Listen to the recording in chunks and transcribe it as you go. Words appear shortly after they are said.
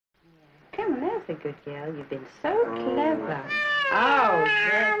That's a good girl. You've been so clever. Oh,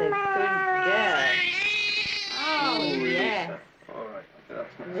 that's a good girl. Oh, yes. All right.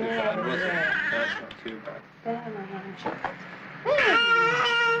 That's not too bad, was it? That's not too bad. There, my hand.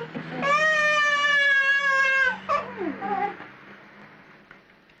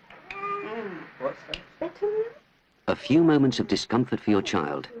 What's that? A few moments of discomfort for your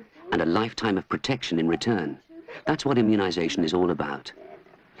child and a lifetime of protection in return. That's what immunization is all about.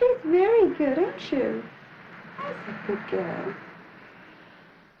 She's very good, isn't you? That's a good girl.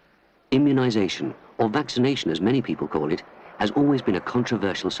 Immunization, or vaccination as many people call it, has always been a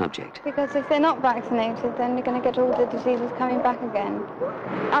controversial subject. Because if they're not vaccinated, then you're going to get all the diseases coming back again.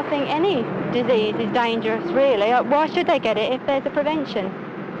 I think any disease is dangerous, really. Why should they get it if there's a prevention?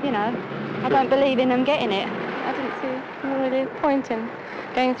 You know, I don't believe in them getting it. I didn't see really a point in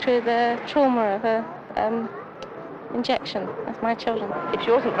going through the trauma of a injection as my children. If she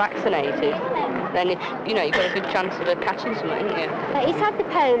wasn't vaccinated, then you know, you've got a good chance of her catching something, haven't you? He's had the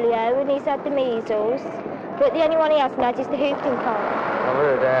polio and he's had the measles, but the only one he hasn't had is the whooping cough. I've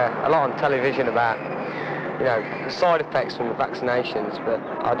heard a lot on television about, you know, the side effects from the vaccinations, but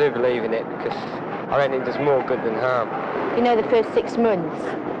I do believe in it because I reckon it does more good than harm. You know, the first 6 months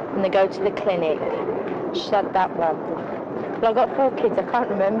when they go to the clinic, shut that one. Well, I've got 4 kids, I can't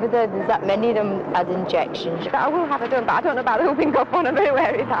remember there's that many of them as injections. But I will have it done, but I don't know about the whooping cough one, I'm very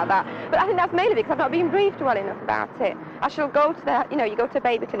wary about that. But I think that's mainly because I've not been briefed well enough about it. I shall go to the, you know, you go to a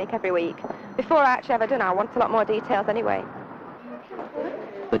baby clinic every week. Before I actually have it done, I want a lot more details anyway.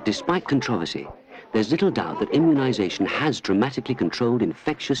 But despite controversy, there's little doubt that immunization has dramatically controlled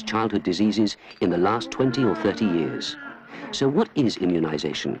infectious childhood diseases in the last 20 or 30 years. So what is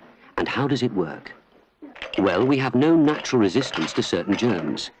immunization, and how does it work? Well, we have no natural resistance to certain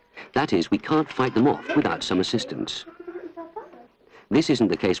germs. That is, we can't fight them off without some assistance. This isn't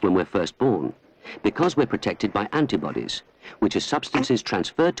the case when we're first born, because we're protected by antibodies, which are substances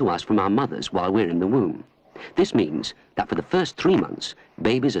transferred to us from our mothers while we're in the womb. This means that for the first 3 months,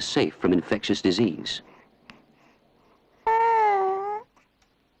 babies are safe from infectious disease.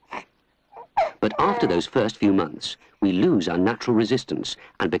 But after those first few months, we lose our natural resistance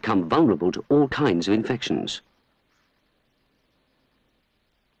and become vulnerable to all kinds of infections.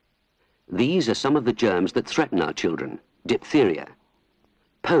 These are some of the germs that threaten our children: diphtheria,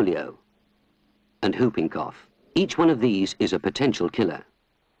 polio, and whooping cough. Each one of these is a potential killer.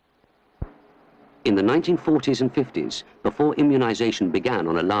 In the 1940s and 50s, before immunization began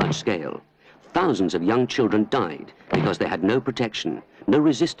on a large scale, thousands of young children died because they had no protection, no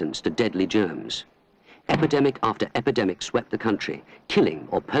resistance to deadly germs. Epidemic after epidemic swept the country, killing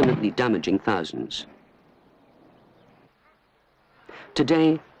or permanently damaging thousands.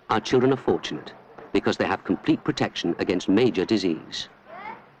 Today, our children are fortunate because they have complete protection against major disease.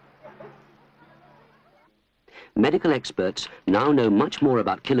 Medical experts now know much more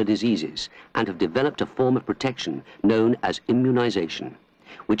about killer diseases and have developed a form of protection known as immunization,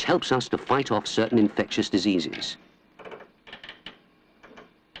 which helps us to fight off certain infectious diseases.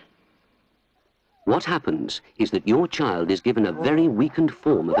 What happens is that your child is given a very weakened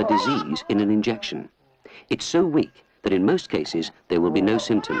form of a disease in an injection. It's so weak that in most cases there will be no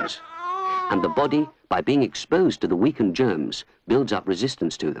symptoms, and the body, by being exposed to the weakened germs, builds up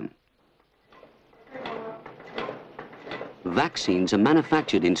resistance to them. Vaccines are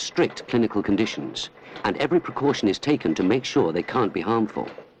manufactured in strict clinical conditions, and every precaution is taken to make sure they can't be harmful.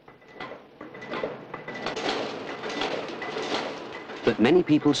 But many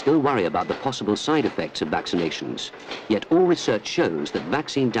people still worry about the possible side effects of vaccinations, yet all research shows that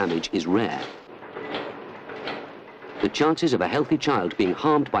vaccine damage is rare. The chances of a healthy child being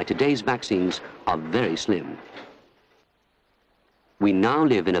harmed by today's vaccines are very slim. We now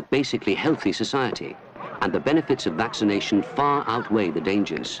live in a basically healthy society, and the benefits of vaccination far outweigh the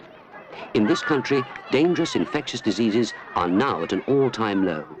dangers. In this country, dangerous infectious diseases are now at an all-time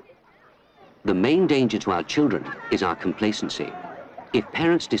low. The main danger to our children is our complacency. If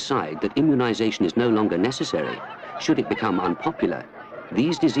parents decide that immunization is no longer necessary, should it become unpopular,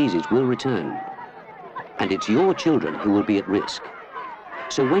 these diseases will return. And it's your children who will be at risk.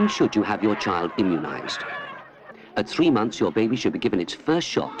 So when should you have your child immunized? At 3 months, your baby should be given its first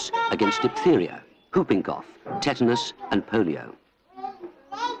shots against diphtheria, whooping cough, tetanus, and polio.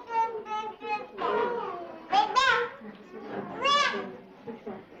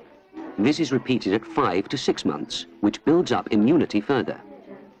 This is repeated at 5 to 6 months, which builds up immunity further.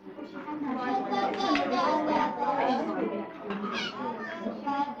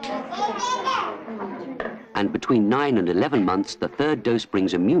 And between 9 and 11 months, the 3rd dose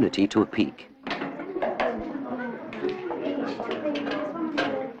brings immunity to a peak.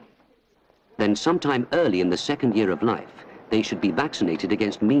 Then then sometime early in the 2nd year of life, they should be vaccinated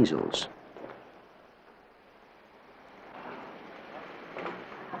against measles.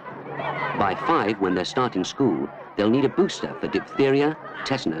 By 5, when they're starting school, they'll need a booster for diphtheria,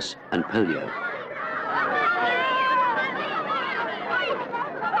 tetanus, and polio.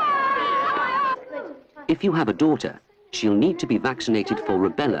 If you have a daughter, she'll need to be vaccinated for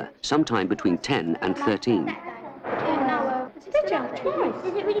rubella sometime between 10 and 13.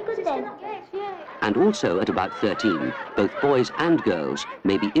 And also at about 13, both boys and girls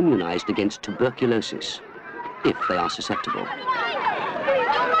may be immunized against tuberculosis, if they are susceptible.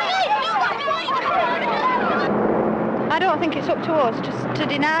 I don't think it's up to us to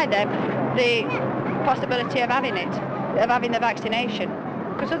deny them the possibility of having it, of having the vaccination.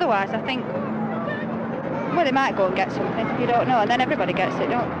 Because otherwise, I think, well, they might go and get something, you don't know, and then everybody gets it,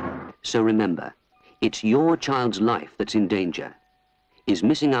 don't they? So remember, it's your child's life that's in danger. Is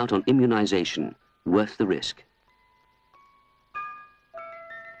missing out on immunization worth the risk?